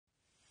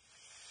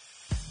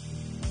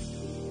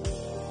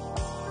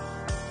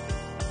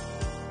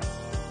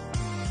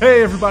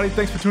Hey everybody,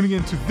 thanks for tuning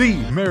in to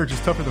the Marriage is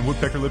Tougher Than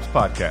Woodpecker Lips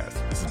podcast.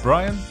 This is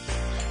Brian.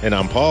 And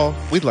I'm Paul.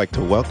 We'd like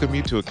to welcome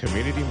you to a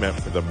community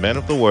meant for the men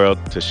of the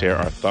world to share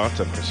our thoughts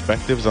and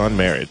perspectives on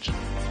marriage.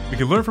 We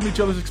can learn from each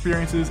other's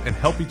experiences and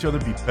help each other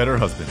be better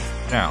husbands.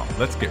 Now,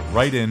 let's get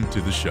right into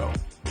the show.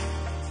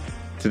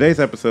 Today's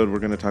episode, we're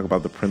going to talk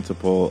about the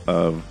principle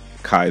of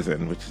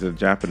Kaizen, which is a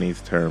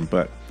Japanese term,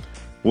 but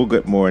we'll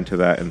get more into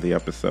that in the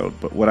episode.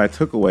 But what I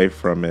took away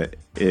from it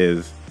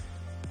is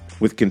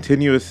with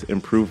continuous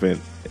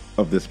improvement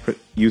of this,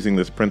 using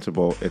this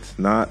principle, it's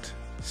not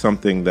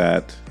something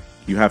that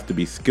you have to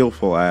be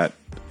skillful at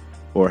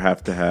or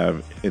have to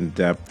have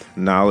in-depth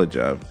knowledge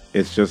of.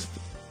 It's just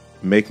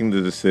making the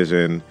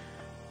decision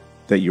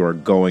that you are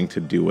going to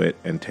do it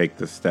and take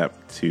the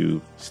step to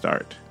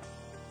start.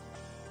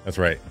 That's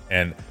right.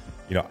 And,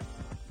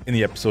 in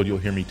the episode, you'll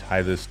hear me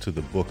tie this to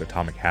the book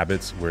Atomic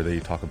Habits, where they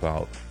talk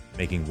about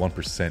making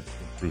 1%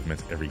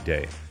 improvements every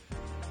day.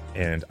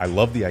 And I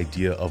love the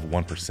idea of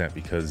 1%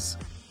 because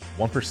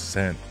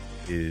 1%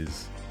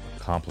 is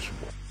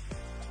accomplishable,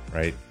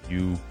 right?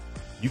 You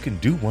can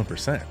do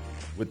 1%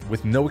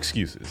 with no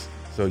excuses.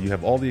 So you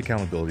have all the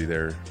accountability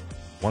there.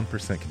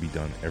 1% can be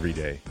done every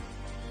day.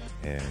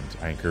 And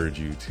I encourage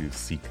you to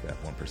seek that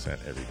 1%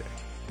 every day.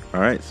 All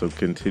right, so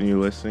continue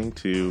listening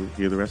to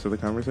hear the rest of the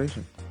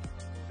conversation.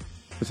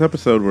 This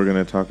episode, we're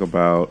going to talk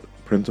about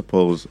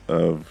principles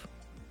of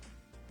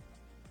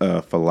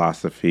a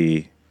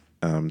philosophy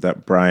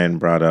that Brian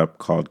brought up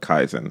called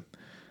Kaizen.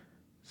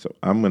 So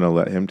I'm going to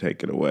let him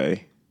take it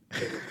away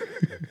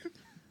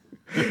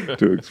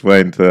to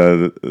explain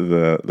to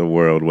the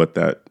world what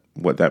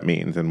that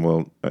means, and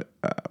we'll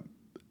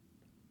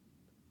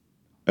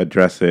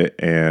address it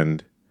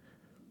and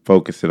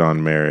focus it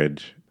on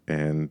marriage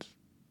and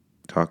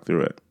talk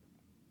through it.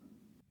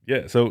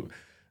 Yeah, so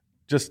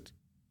just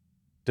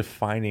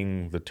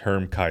defining the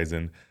term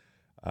Kaizen.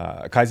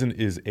 Kaizen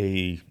is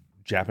a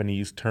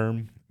Japanese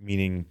term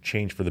meaning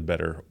change for the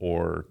better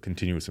or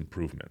continuous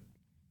improvement.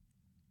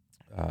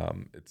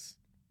 It's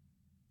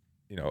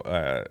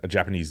a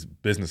Japanese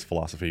business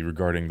philosophy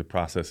regarding the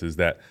processes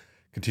that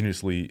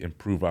continuously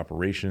improve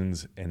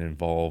operations and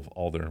involve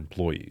all their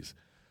employees.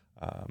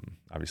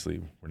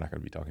 Obviously, we're not going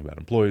to be talking about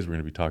employees. We're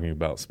going to be talking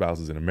about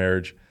spouses in a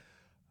marriage.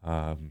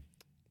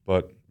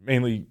 But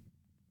mainly,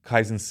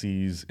 Kaizen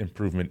sees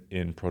improvement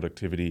in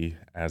productivity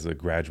as a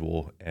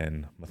gradual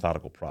and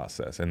methodical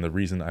process. And the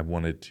reason I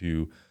wanted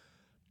to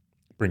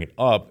bring it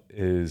up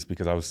is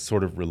because I was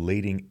sort of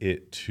relating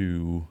it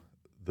to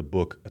the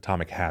book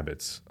Atomic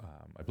Habits.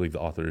 I believe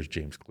the author is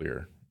James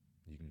Clear.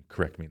 You can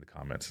correct me in the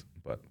comments,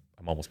 but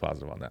I'm almost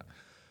positive on that.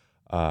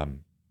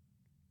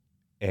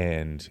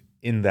 And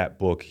in that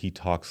book, he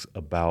talks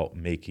about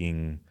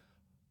making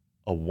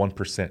a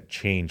 1%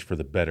 change for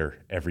the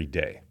better every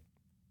day.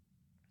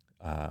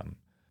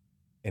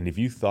 And if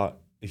you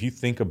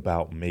think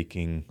about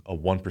making a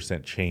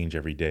 1% change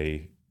every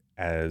day,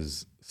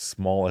 as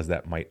small as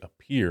that might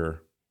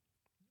appear,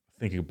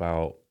 thinking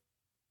about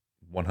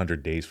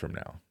 100 days from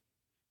now,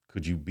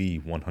 could you be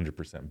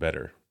 100%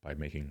 better by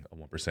making a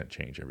 1%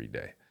 change every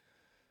day?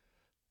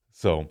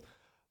 So,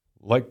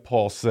 like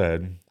Paul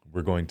said,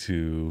 we're going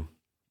to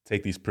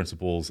take these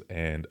principles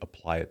and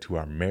apply it to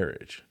our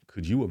marriage.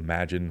 Could you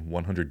imagine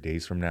 100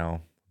 days from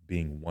now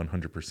being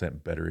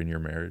 100% better in your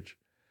marriage?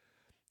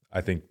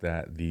 I think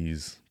that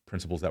these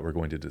principles that we're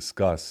going to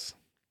discuss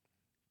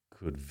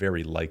could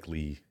very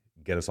likely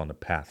get us on the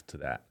path to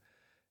that,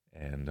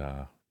 and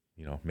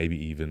maybe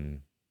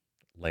even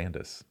land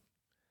us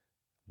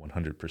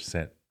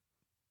 100%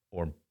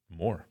 or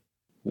more.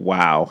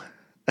 Wow.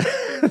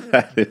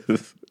 That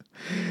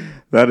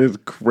is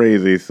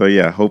crazy. So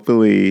yeah,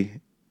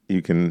 hopefully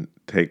you can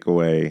take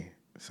away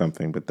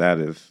something, but that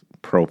is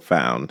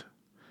profound.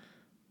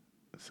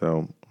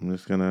 So I'm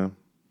just gonna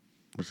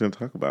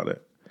talk about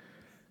it.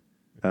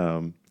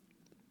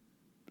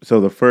 So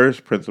the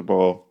first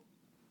principle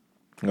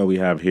that we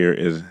have here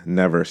is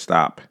never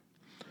stop.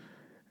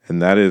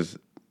 And that is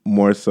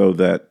more so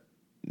that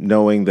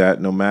knowing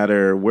that no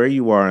matter where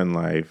you are in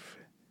life,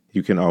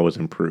 you can always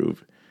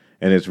improve.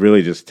 And it's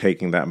really just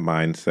taking that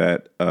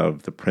mindset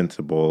of the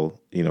principle,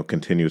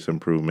 continuous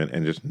improvement,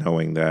 and just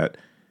knowing that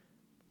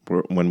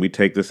when we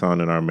take this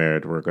on in our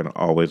marriage, we're going to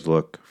always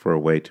look for a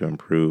way to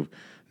improve.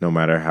 No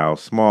matter how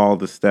small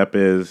the step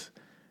is,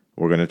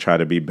 we're going to try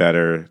to be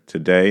better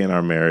today in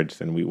our marriage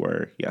than we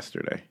were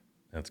yesterday.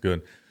 That's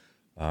good.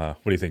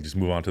 What do you think? Just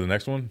move on to the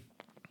next one?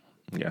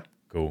 Yeah.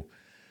 Cool.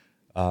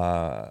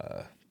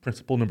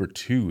 Principle number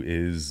 2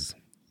 is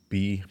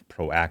be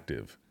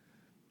proactive.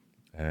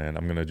 And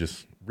I'm going to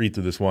just read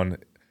through this one.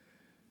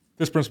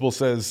 This principle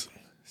says,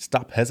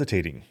 stop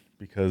hesitating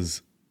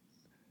because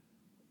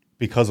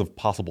of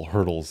possible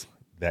hurdles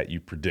that you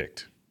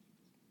predict,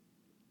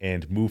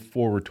 and move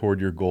forward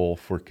toward your goal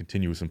for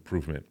continuous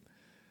improvement.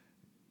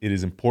 It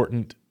is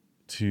important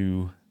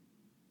to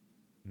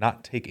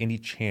not take any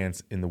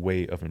chance in the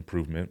way of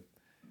improvement,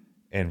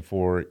 and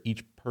for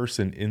each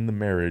person in the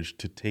marriage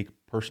to take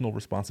personal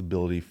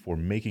responsibility for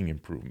making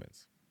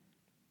improvements.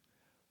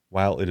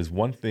 While it is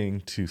one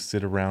thing to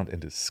sit around and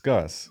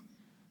discuss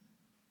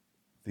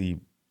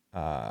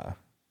I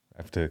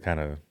have to kind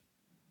of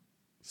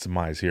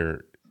surmise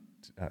here,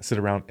 sit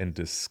around and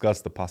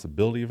discuss the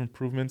possibility of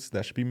improvements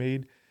that should be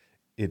made.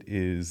 It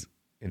is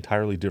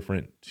entirely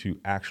different to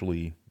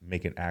actually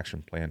make an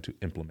action plan to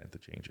implement the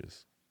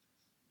changes.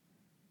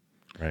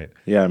 Right.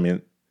 Yeah. I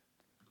mean,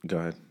 go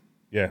ahead.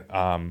 Yeah.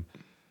 I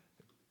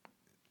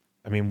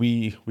mean,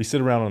 we sit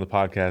around on the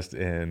podcast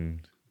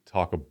and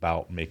talk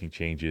about making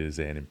changes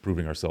and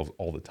improving ourselves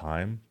all the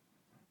time,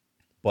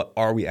 but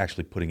are we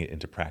actually putting it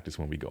into practice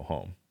when we go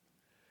home?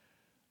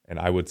 And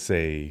I would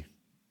say,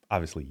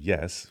 obviously,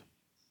 yes,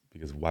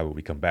 because why would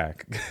we come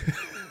back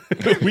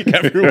week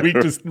after week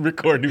to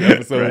record new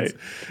episodes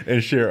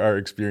and share our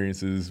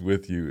experiences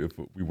with you if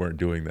we weren't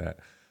doing that?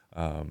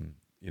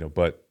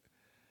 But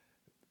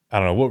I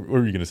don't know. What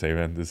were you going to say,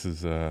 man? This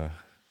is a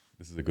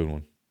good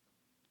one.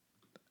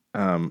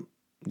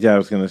 Yeah, I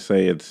was going to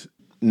say it's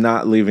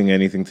not leaving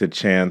anything to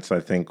chance. I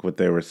think what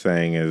they were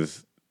saying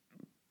is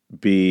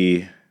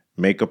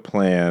make a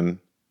plan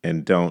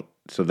and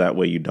so that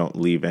way you don't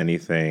leave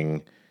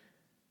anything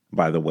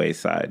by the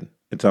wayside.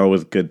 It's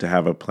always good to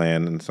have a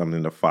plan and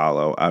something to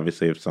follow.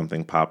 Obviously, if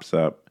something pops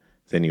up,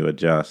 then you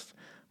adjust,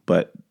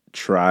 but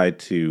try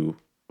to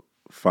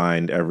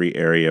find every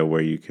area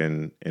where you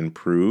can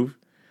improve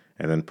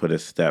and then put a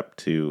step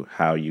to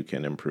how you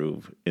can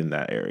improve in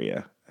that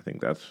area. I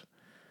think that's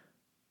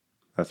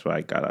what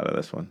I got out of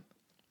this one.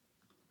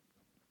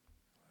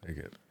 Very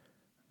good.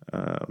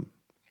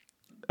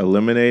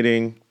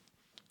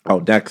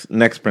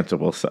 Next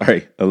principle,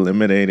 sorry.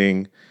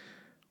 Eliminating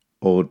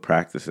old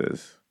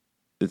practices.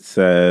 It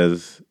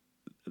says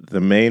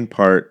the main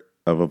part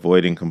of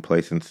avoiding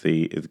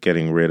complacency is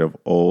getting rid of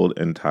old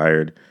and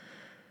tired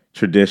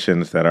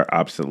traditions that are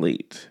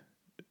obsolete.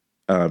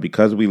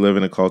 Because we live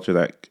in a culture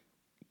that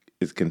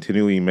is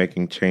continually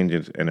making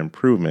changes and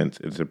improvements,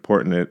 it's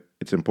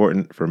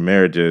important for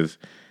marriages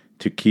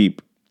to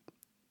keep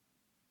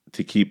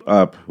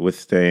up with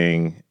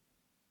staying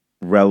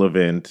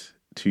relevant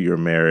to your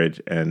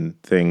marriage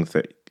and things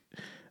that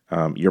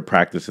your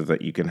practices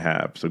that you can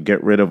have. So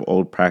get rid of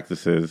old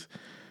practices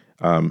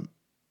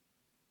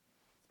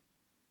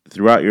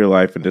throughout your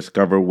life and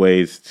discover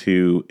ways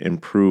to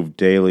improve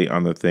daily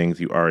on the things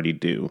you already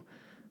do.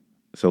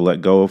 So let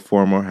go of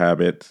former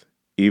habits,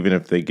 even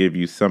if they give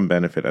you some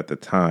benefit at the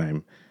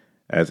time,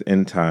 as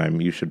in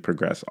time you should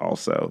progress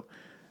also.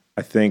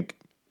 I think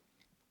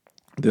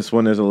this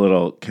one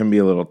can be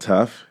a little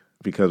tough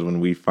because when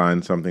we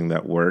find something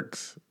that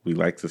works, we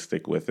like to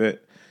stick with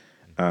it.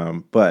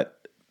 But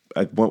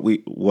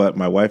what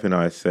my wife and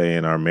I say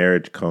in our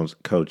marriage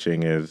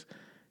coaching is,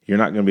 you're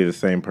not going to be the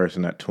same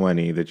person at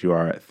 20 that you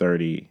are at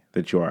 30,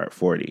 that you are at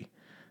 40.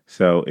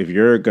 So if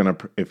you're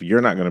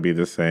not going to be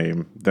the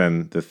same,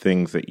 then the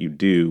things that you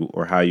do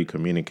or how you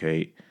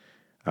communicate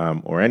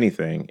or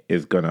anything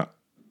is going to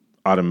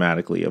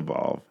automatically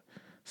evolve.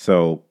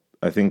 So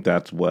I think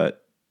that's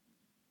what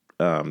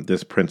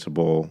this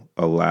principle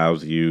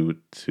allows you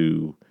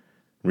to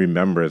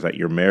remember, is that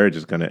your marriage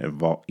is going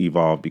to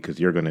evolve because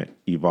you're going to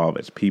evolve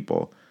as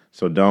people.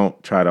 So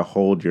don't try to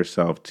hold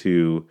yourself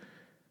to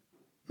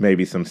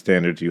maybe some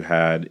standards you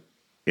had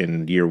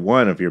in year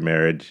 1 of your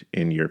marriage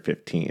in year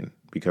 15,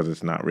 because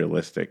it's not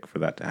realistic for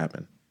that to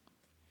happen.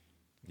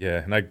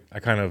 Yeah, and I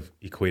kind of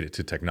equate it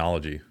to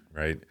technology,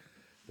 right?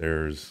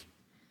 There's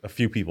a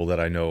few people that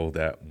I know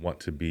that want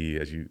to be,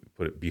 as you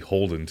put it,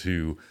 beholden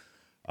to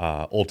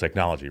old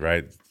technology,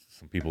 right?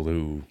 Some people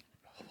who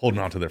holding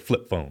on to their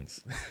flip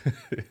phones.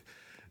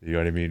 You know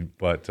what I mean?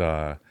 But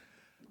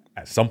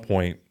at some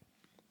point,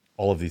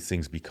 all of these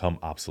things become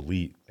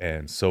obsolete,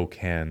 and so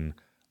can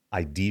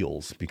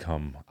ideals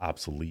become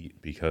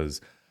obsolete, because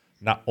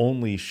not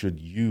only should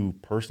you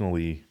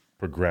personally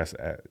progress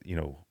at,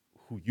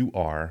 who you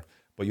are,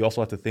 but you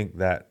also have to think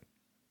that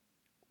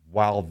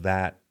while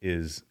that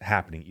is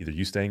happening, either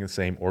you staying the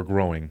same or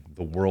growing,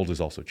 the world is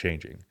also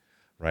changing,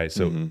 right?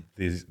 So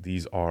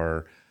these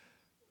are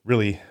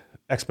really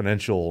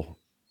exponential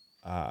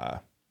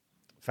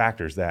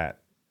factors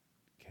that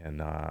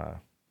can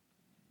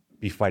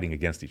be fighting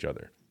against each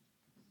other.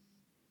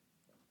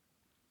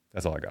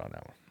 That's all I got on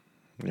that one.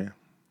 Yeah,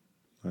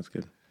 that's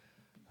good.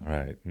 All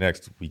right.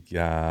 Next,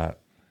 the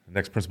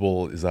next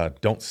principle is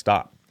don't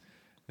stop.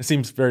 It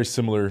seems very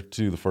similar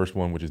to the first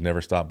one, which is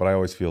never stop, but I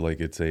always feel like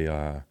it's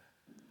a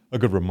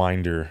good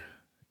reminder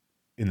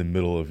in the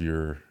middle of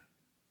your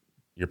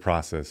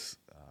process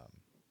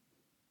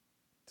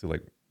to,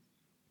 like,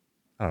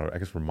 I don't know, I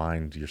guess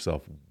remind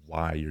yourself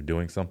why you're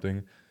doing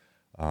something.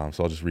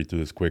 So I'll just read through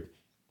this quick.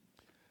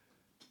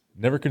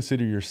 Never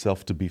consider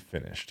yourself to be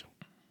finished.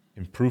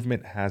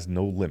 Improvement has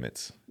no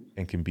limits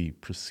and can be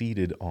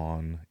proceeded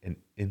on an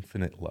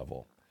infinite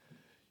level.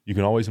 You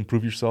can always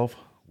improve yourself,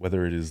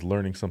 whether it is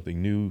learning something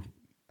new,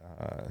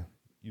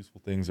 useful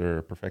things,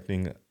 or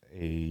perfecting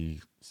a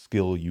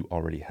skill you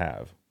already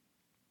have.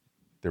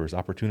 There is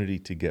opportunity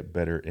to get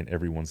better in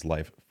everyone's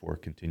life for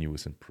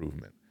continuous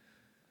improvement.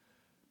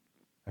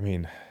 I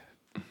mean,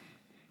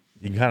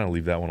 you can kind of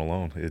leave that one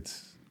alone.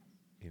 It's,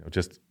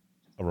 just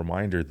a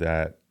reminder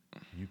that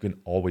you can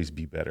always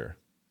be better,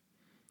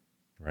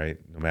 right?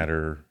 No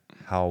matter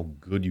how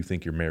good you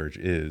think your marriage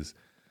is,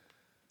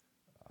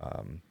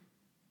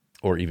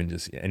 or even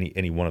just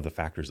any one of the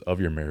factors of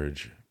your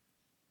marriage,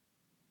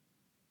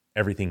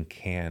 everything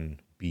can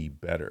be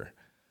better.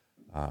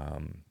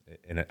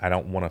 And I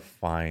don't want to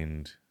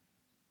find.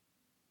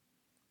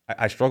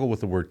 I struggle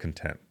with the word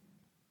content,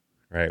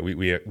 right?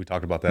 We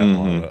talked about that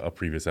on a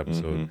previous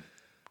episode.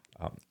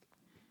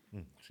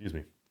 Excuse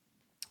me.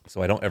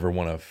 So I don't ever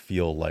want to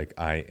feel like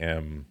I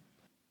am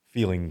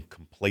feeling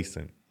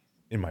complacent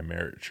in my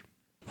marriage.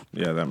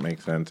 Yeah, that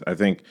makes sense. I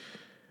think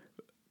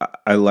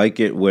I like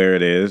it where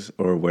it is,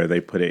 or where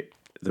they put it.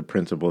 The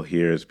principle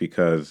here is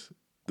because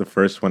the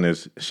first one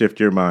is shift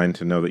your mind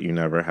to know that you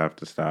never have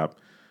to stop.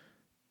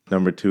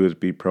 Number 2 is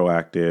be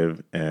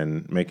proactive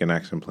and make an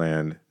action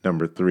plan.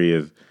 Number 3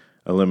 is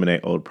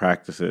eliminate old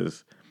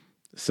practices.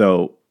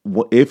 So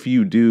if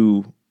you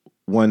do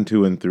 1,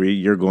 2, and 3,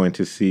 you're going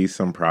to see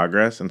some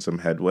progress and some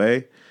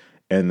headway,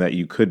 and that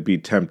you could be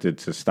tempted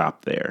to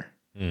stop there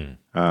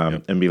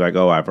and be like,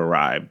 oh, I've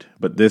arrived.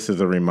 But this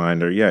is a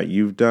reminder,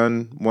 you've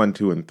done 1,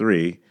 2, and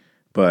 3,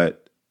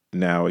 but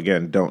now,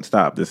 again, don't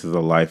stop. This is a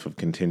life of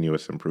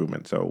continuous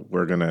improvement. So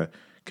we're going to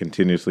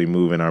continuously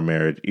move in our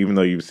marriage. Even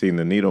though you've seen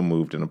the needle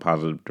moved in a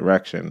positive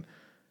direction,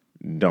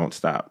 don't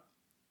stop.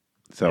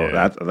 So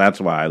that's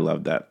why I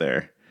love that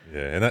there.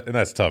 Yeah, and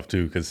that's tough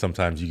too, because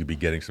sometimes you could be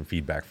getting some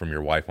feedback from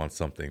your wife on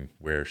something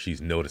where she's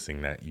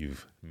noticing that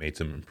you've made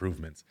some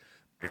improvements.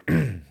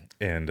 And,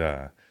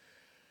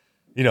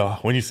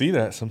 when you see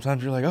that,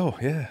 sometimes you're like, oh,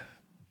 yeah,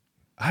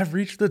 I've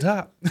reached the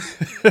top.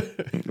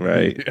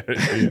 Right.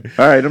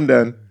 All right, I'm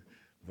done.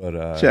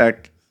 But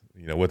check.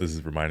 What this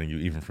is reminding you,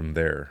 even from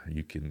there,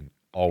 you can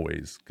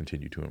always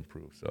continue to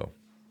improve. So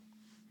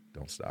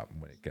don't stop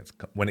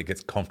when it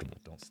gets comfortable.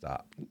 Don't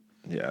stop.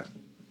 Yeah.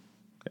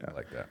 I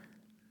like that.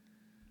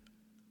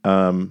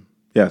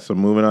 So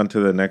moving on to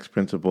the next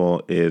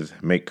principle is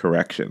make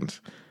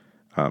corrections.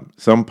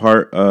 Some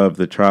part of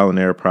the trial and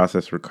error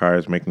process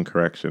requires making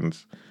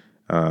corrections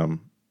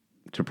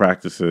to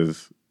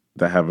practices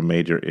that have a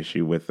major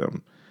issue with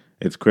them.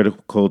 It's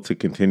critical to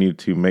continue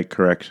to make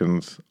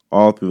corrections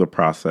all through the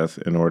process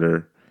in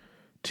order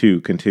to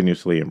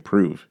continuously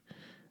improve.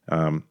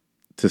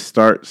 To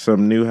start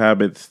some new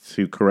habits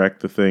to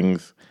correct the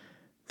things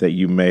that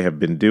you may have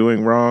been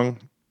doing wrong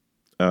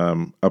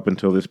up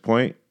until this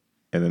point,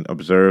 and then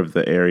observe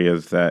the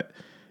areas that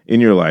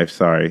in your life,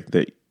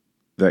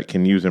 that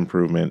can use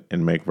improvement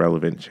and make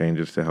relevant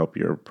changes to help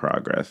your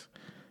progress.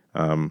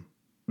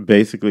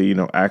 Basically,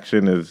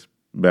 action is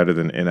better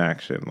than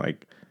inaction.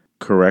 Like,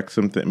 correct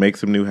make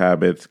some new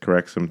habits,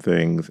 correct some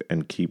things,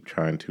 and keep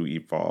trying to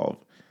evolve.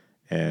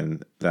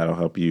 And that'll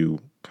help you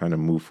kind of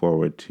move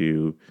forward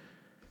to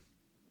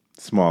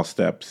small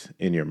steps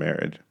in your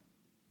marriage.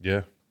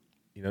 Yeah.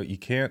 You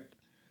can't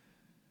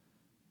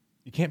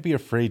be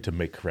afraid to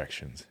make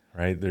corrections,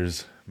 right?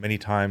 There's many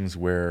times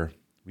where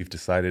we've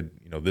decided,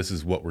 this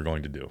is what we're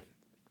going to do.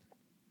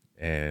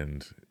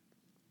 And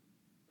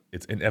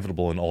it's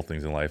inevitable in all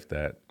things in life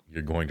that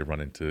you're going to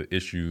run into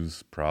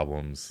issues,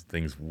 problems,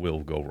 things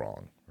will go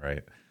wrong,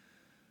 right?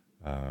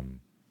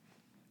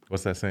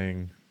 What's that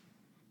saying?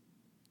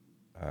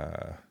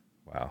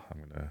 Wow, I'm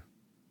gonna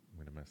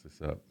mess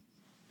this up.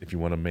 If you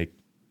want to make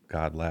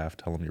God laugh,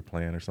 tell him your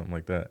plan, or something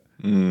like that.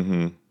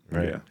 Mm-hmm.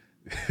 Right.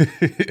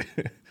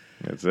 Yeah.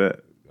 That's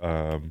it.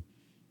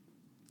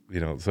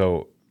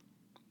 So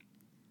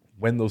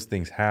when those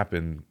things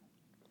happen,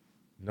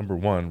 number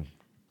one,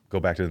 go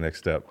back to the next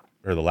step,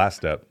 or the last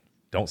step.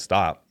 Don't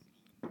stop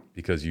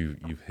because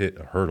you've hit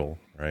a hurdle,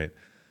 right?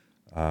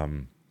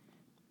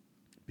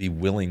 Be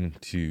willing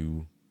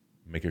to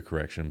make a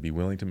correction. Be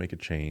willing to make a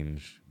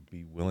change.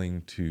 Be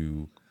willing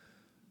to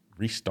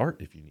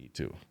restart if you need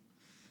to.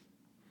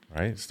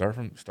 Right? Start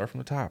from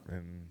the top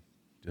and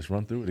just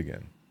run through it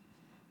again.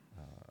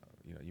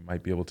 You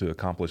might be able to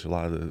accomplish a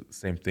lot of the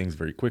same things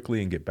very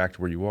quickly and get back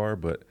to where you are,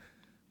 but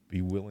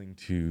be willing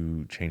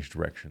to change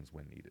directions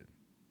when needed.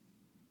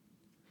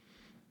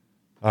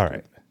 All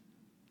right.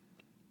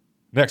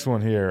 Next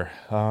one here.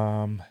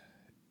 Got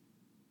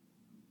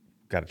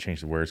to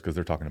change the words because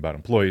they're talking about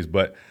employees,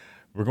 but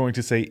we're going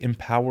to say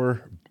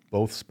empower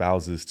both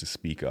spouses to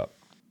speak up.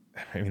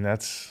 I mean,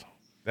 that's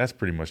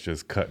pretty much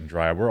just cut and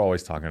dry. We're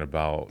always talking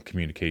about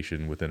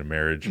communication within a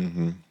marriage.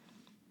 Mm-hmm.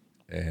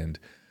 And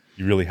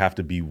you really have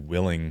to be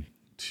willing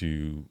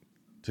to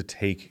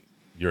take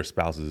your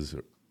spouse's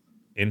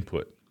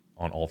input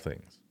on all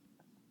things,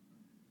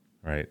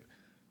 right?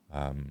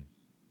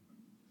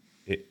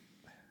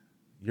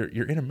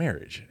 You're in a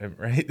marriage,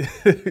 right?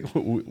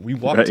 We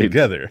walk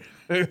together,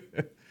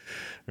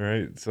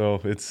 right?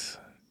 So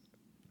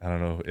I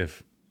don't know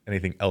if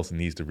anything else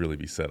needs to really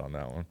be said on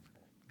that one.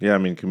 Yeah, I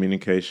mean,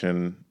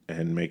 communication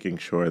and making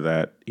sure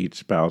that each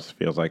spouse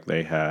feels like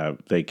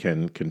they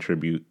can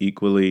contribute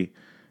equally,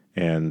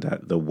 and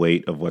that the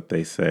weight of what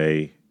they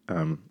say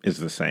is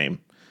the same.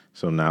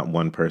 So not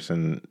one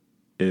person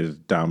is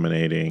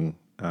dominating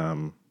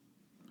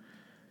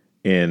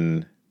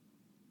in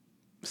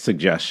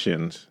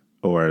suggestions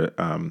or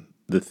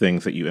the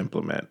things that you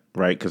implement,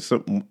 right? Because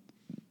some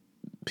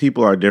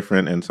people are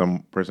different, and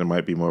some person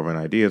might be more of an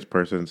ideas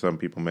person, some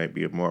people might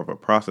be more of a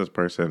process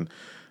person,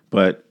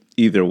 but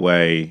either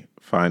way,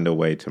 find a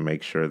way to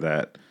make sure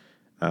that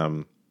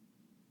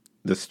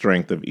the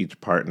strength of each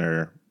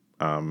partner,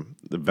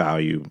 the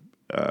value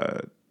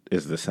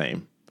is the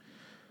same.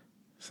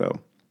 So,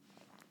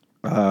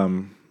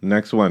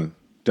 next one,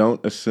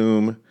 don't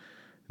assume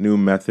new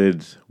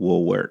methods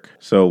will work.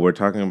 So we're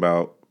talking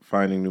about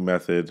finding new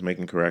methods,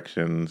 making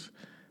corrections,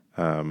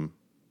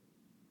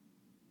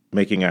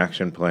 making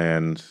action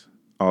plans,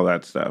 all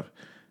that stuff.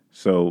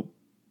 So,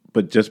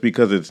 but just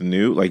because it's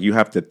new, like you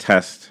have to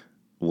test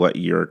what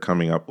you're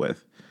coming up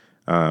with.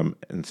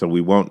 And so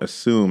we won't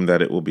assume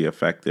that it will be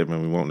effective,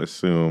 and we won't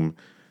assume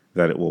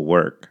that it will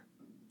work.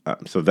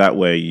 So that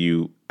way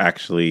you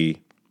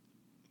actually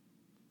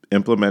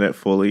implement it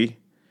fully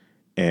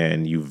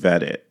and you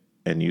vet it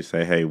and you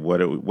say, hey, what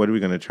are we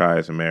going to try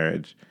as a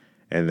marriage?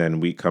 And then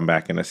we come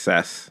back and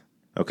assess,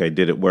 okay,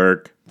 did it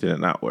work? Did it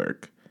not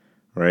work?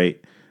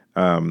 Right?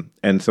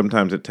 And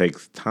sometimes it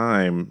takes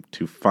time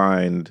to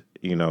find,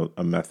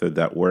 a method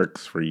that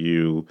works for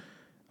you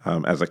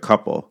as a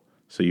couple.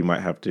 So you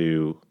might have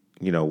to,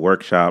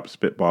 workshop,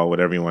 spitball,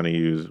 whatever you want to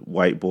use,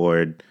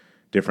 whiteboard,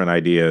 different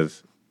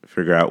ideas,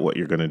 figure out what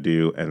you're going to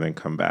do, and then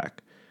come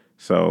back.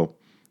 So,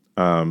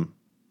 and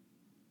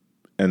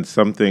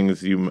some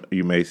things you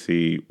may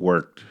see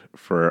worked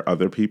for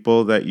other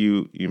people that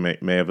you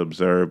may have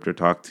observed or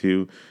talked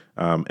to,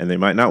 and they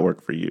might not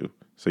work for you.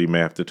 So you may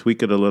have to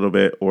tweak it a little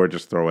bit, or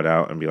just throw it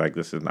out and be like,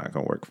 "This is not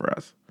going to work for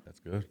us." That's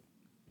good.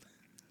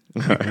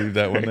 Leave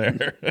that one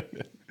there.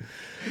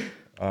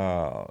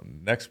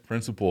 Next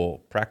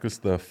principle: practice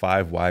the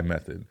 5 why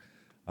method.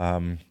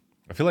 I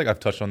feel like I've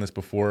touched on this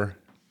before,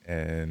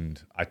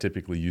 and I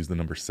typically use the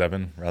number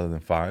 7 rather than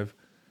 5.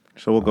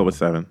 So we'll go with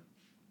 7.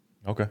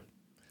 Okay.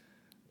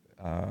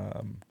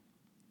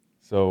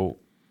 So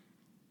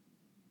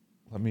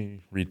let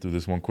me read through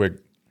this one quick.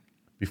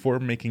 Before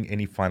making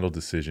any final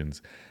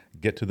decisions,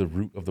 get to the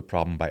root of the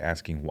problem by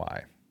asking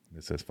why.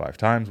 It says 5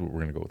 times, but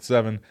we're going to go with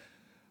 7.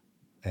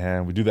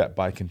 And we do that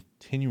by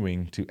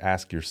continuing to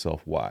ask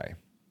yourself why.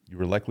 You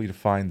are likely to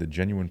find the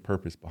genuine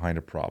purpose behind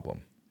a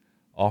problem.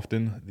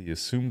 Often, the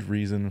assumed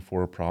reason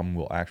for a problem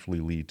will actually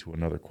lead to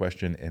another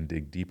question and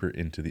dig deeper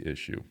into the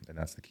issue. And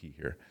that's the key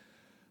here.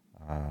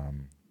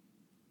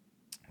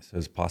 It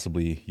says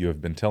possibly you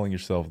have been telling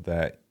yourself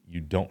that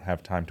you don't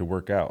have time to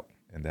work out,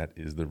 and that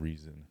is the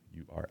reason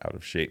you are out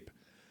of shape.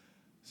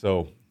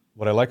 So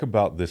what I like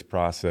about this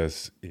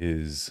process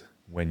is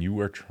when you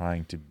are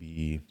trying to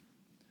be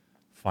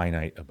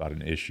finite about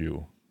an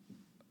issue,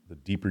 the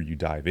deeper you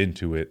dive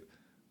into it,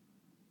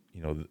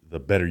 the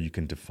better you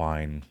can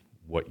define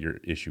what your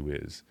issue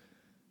is.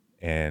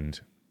 And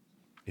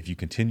if you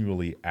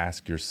continually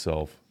ask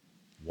yourself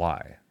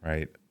why,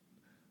 right?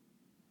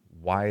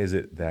 Why is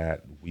it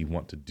that we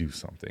want to do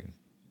something?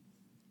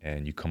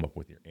 And you come up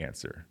with your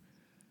answer,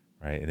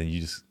 right? And then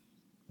you just,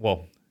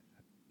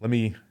 let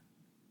me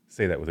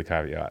say that with a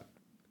caveat.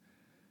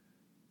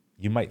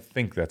 You might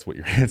think that's what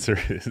your answer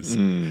is.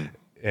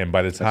 And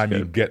by the time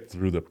you get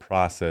through the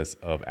process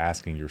of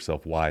asking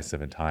yourself why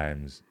 7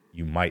 times,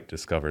 you might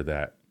discover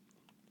that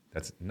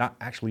that's not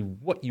actually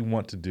what you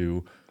want to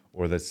do,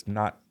 or that's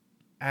not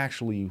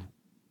actually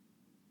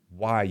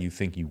why you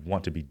think you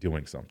want to be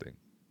doing something.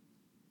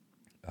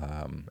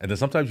 And then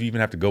sometimes you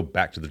even have to go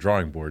back to the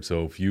drawing board.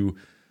 So if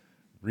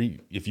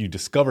you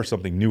discover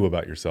something new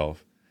about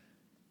yourself,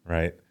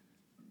 right,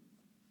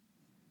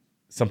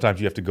 sometimes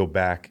you have to go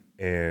back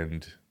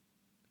and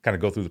kind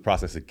of go through the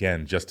process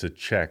again just to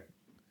check,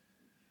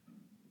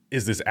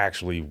 is this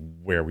actually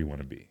where we want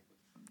to be?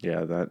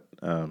 Yeah,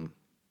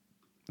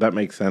 that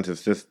makes sense.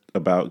 It's just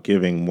about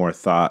giving more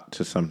thought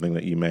to something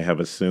that you may have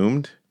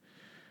assumed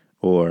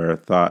or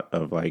thought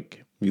of,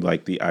 like you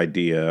like the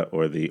idea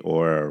or the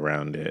aura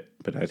around it.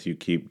 But as you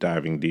keep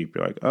diving deep,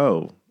 you're like,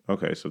 oh,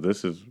 okay, so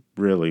this is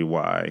really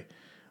why.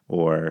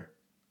 Or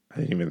I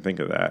didn't even think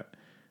of that.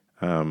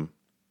 A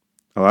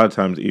lot of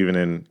times, even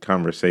in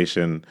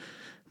conversation,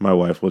 my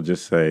wife will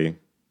just say,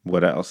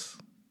 what else?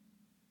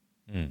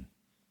 And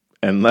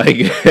and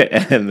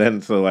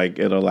then so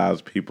it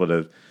allows people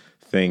to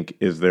think,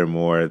 is there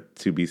more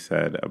to be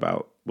said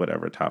about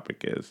whatever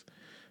topic is?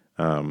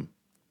 Or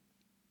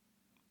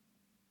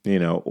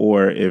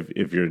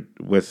if you're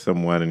with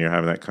someone and you're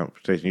having that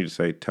conversation, you just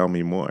say, tell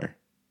me more.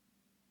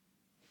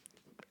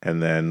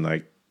 And then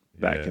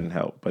that can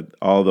help. But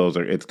all those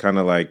it's kind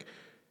of like,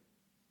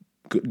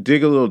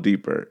 dig a little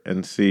deeper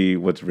and see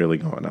what's really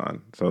going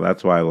on. So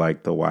that's why I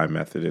like the why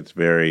method. It's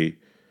very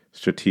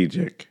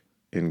strategic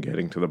in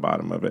getting to the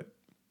bottom of it.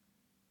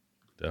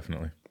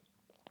 Definitely.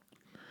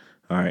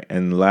 All right.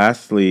 And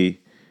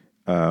lastly,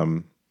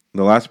 the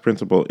last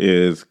principle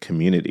is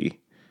community.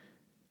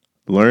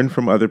 Learn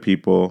from other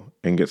people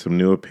and get some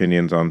new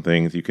opinions on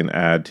things you can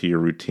add to your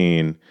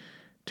routine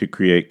to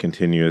create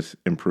continuous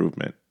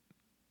improvement.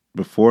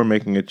 Before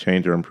making a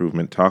change or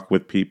improvement, talk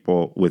with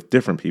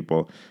different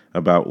people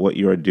about what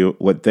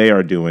they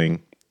are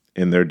doing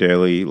in their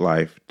daily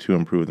life to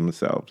improve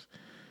themselves.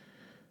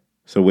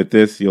 So with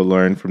this, you'll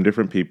learn from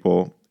different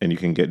people and you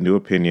can get new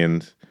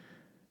opinions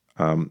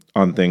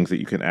on things that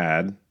you can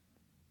add.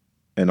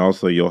 And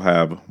also you'll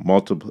have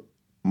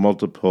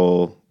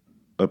multiple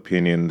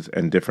opinions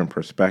and different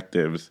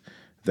perspectives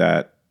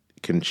that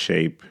can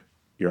shape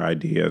your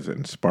ideas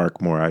and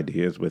spark more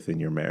ideas within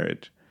your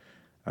marriage.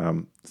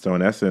 So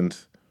in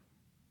essence,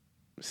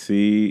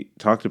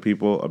 talk to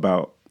people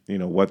about,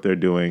 what they're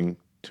doing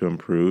to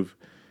improve.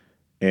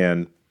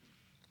 And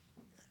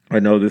I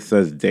know this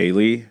says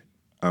daily.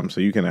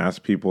 So you can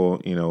ask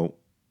people,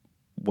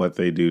 what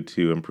they do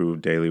to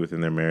improve daily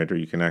within their marriage, or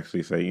you can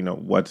actually say,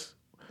 what's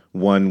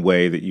one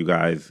way that you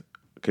guys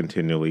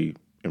continually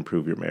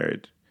improve your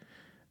marriage.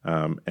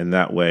 And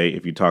that way,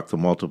 if you talk to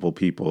multiple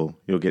people,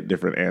 you'll get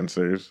different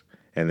answers,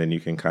 and then you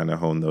can kind of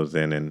hone those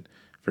in and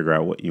figure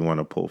out what you want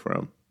to pull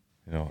from.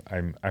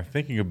 I'm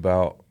thinking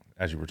about,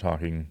 as you were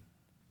talking,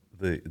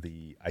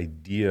 the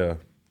idea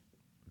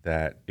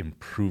that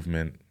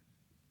improvement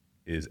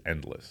is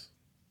endless,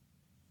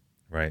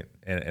 right?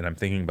 And I'm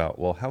thinking about,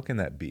 well, how can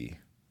that be,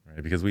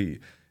 right? Because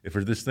if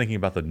we're just thinking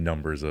about the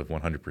numbers of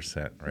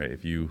 100%, right?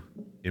 If you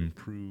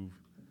improve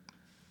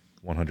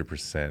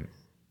 100%,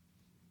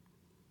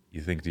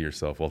 you think to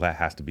yourself, well, that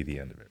has to be the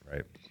end of it,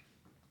 right?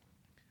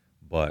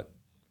 But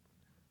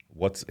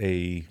what's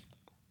a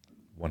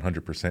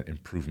 100%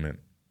 improvement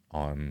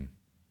on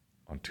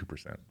 2%?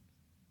 Does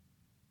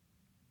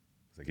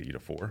that get you to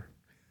 4?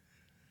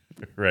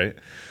 Right?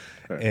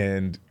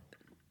 And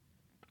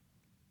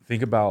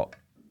think about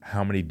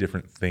how many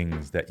different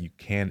things that you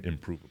can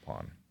improve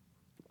upon.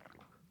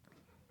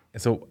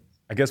 And so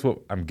I guess what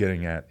I'm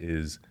getting at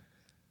is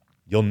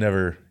you'll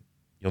never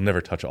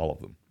touch all of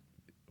them,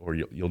 or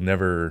you'll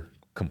never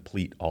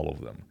complete all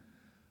of them.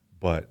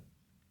 But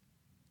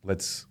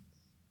let's,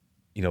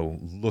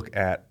 look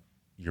at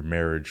your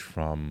marriage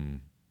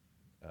from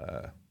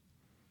a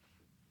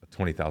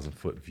 20,000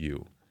 foot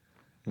view,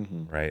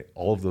 right?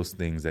 All of those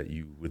things that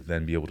you would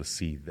then be able to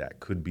see that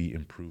could be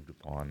improved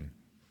upon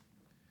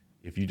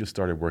if you just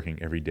started working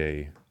every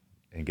day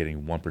and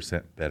getting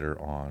 1% better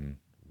on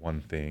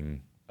one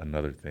thing,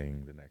 another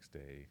thing the next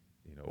day,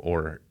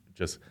 or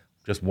just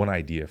one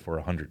idea for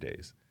 100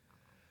 days.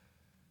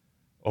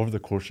 Over the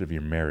course of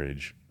your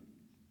marriage,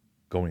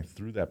 going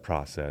through that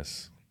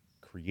process,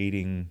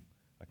 creating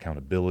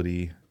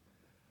accountability,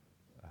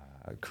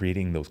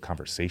 creating those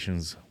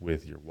conversations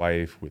with your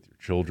wife, with your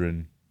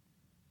children,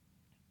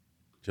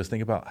 just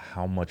think about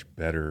how much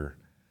better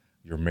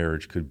your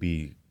marriage could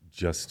be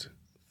just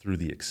through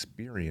the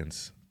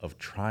experience of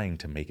trying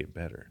to make it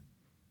better,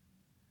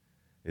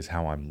 is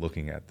how I'm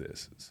looking at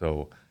this.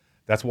 So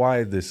that's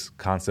why this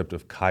concept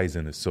of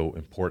Kaizen is so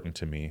important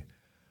to me.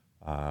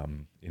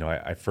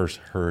 I first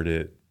heard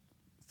it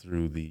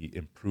through the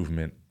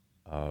improvement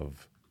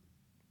of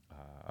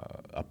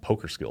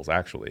poker skills,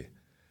 actually,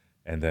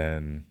 and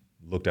then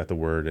looked at the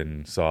word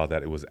and saw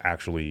that it was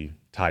actually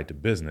tied to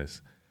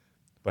business,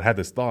 but had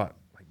this thought,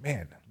 like,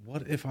 man,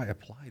 what if I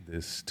applied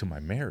this to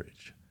my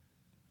marriage?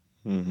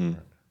 Mm-hmm.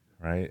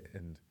 Right?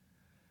 And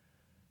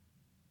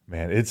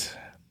man,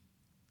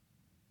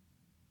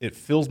 it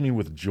fills me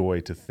with joy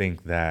to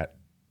think that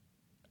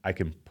I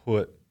can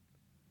put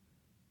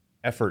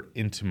effort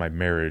into my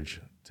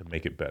marriage to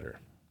make it better.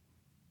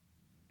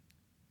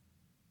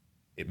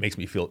 It makes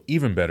me feel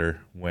even better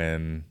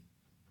when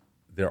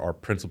there are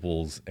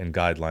principles and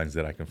guidelines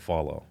that I can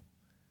follow,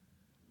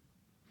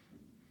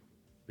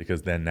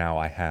 because then now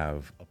I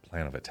have a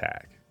plan of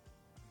attack.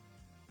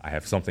 I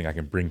have something I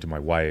can bring to my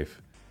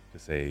wife to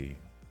say,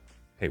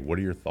 hey, what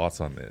are your thoughts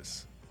on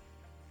this?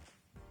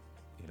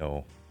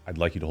 I'd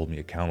like you to hold me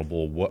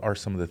accountable. What are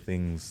some of the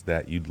things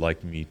that you'd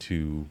like me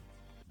to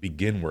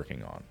begin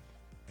working on?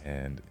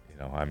 And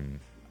I'm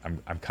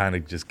kind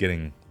of just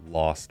getting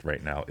lost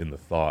right now in the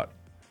thought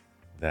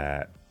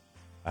that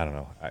I don't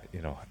know.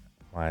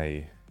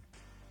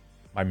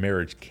 My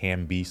marriage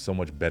can be so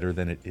much better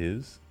than it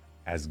is.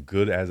 As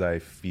good as I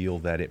feel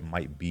that it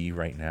might be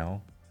right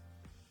now,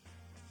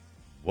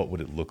 what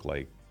would it look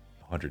like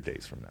 100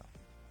 days from now?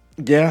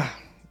 Yeah.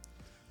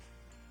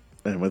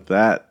 And with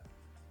that,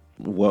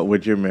 what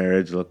would your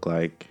marriage look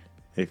like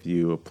if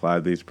you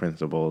applied these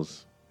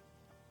principles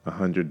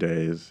 100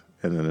 days,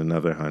 and then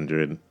another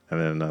 100, and then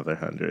another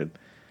 100,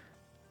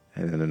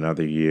 and then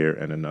another year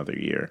and another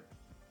year?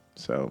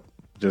 So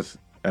just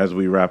as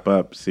we wrap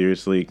up,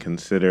 seriously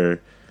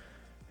consider,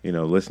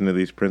 listen to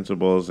these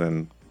principles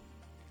and,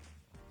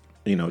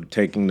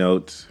 taking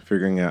notes,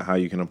 figuring out how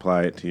you can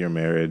apply it to your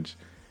marriage,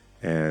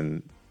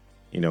 and,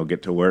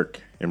 get to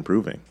work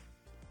improving.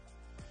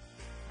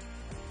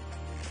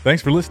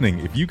 Thanks for listening.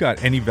 If you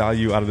got any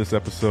value out of this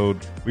episode,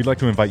 we'd like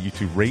to invite you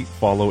to rate,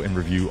 follow, and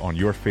review on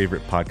your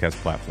favorite podcast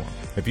platform.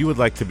 If you would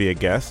like to be a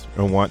guest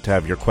or want to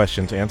have your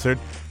questions answered,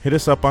 hit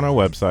us up on our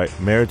website,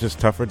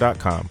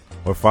 marriageistuffer.com,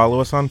 or follow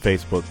us on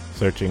Facebook,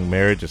 searching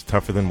Marriage is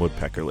Tougher Than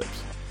Woodpecker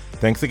Lips.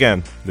 Thanks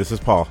again. This is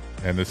Paul.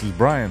 And this is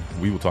Brian.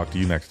 We will talk to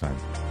you next time.